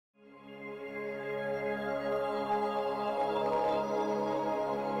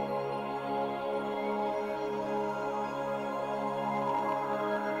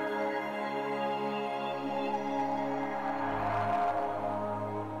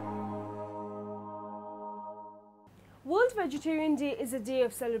World Vegetarian Day is a day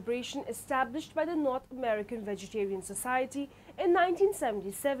of celebration established by the North American Vegetarian Society in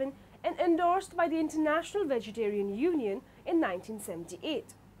 1977 and endorsed by the International Vegetarian Union in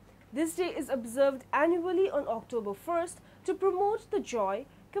 1978. This day is observed annually on October 1st to promote the joy,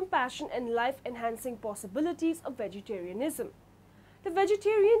 compassion and life-enhancing possibilities of vegetarianism. The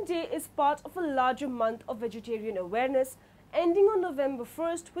Vegetarian Day is part of a larger month of vegetarian awareness ending on November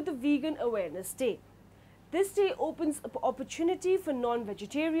 1st with the Vegan Awareness Day. This day opens up opportunity for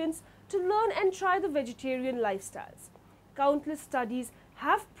non-vegetarians to learn and try the vegetarian lifestyles. Countless studies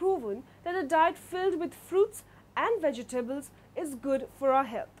have proven that a diet filled with fruits and vegetables is good for our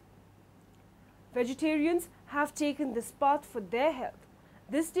health. Vegetarians have taken this path for their health.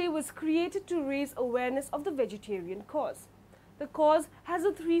 This day was created to raise awareness of the vegetarian cause. The cause has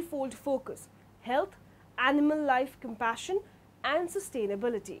a threefold focus: health, animal life, compassion, and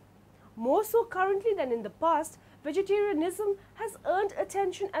sustainability. More so currently than in the past, vegetarianism has earned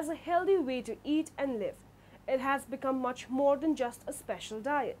attention as a healthy way to eat and live. It has become much more than just a special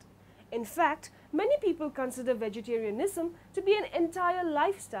diet. In fact, many people consider vegetarianism to be an entire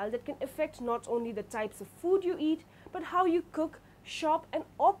lifestyle that can affect not only the types of food you eat, but how you cook, shop, and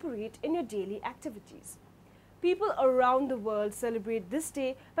operate in your daily activities. People around the world celebrate this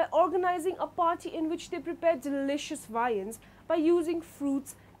day by organizing a party in which they prepare delicious viands by using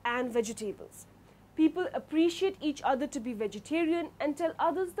fruits and vegetables. People appreciate each other to be vegetarian and tell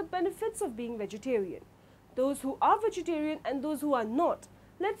others the benefits of being vegetarian. Those who are vegetarian and those who are not,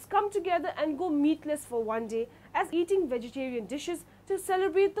 let's come together and go meatless for one day as eating vegetarian dishes to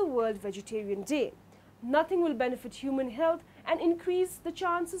celebrate the World Vegetarian Day. Nothing will benefit human health and increase the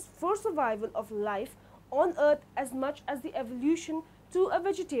chances for survival of life on Earth as much as the evolution to a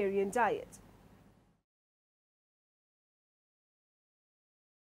vegetarian diet.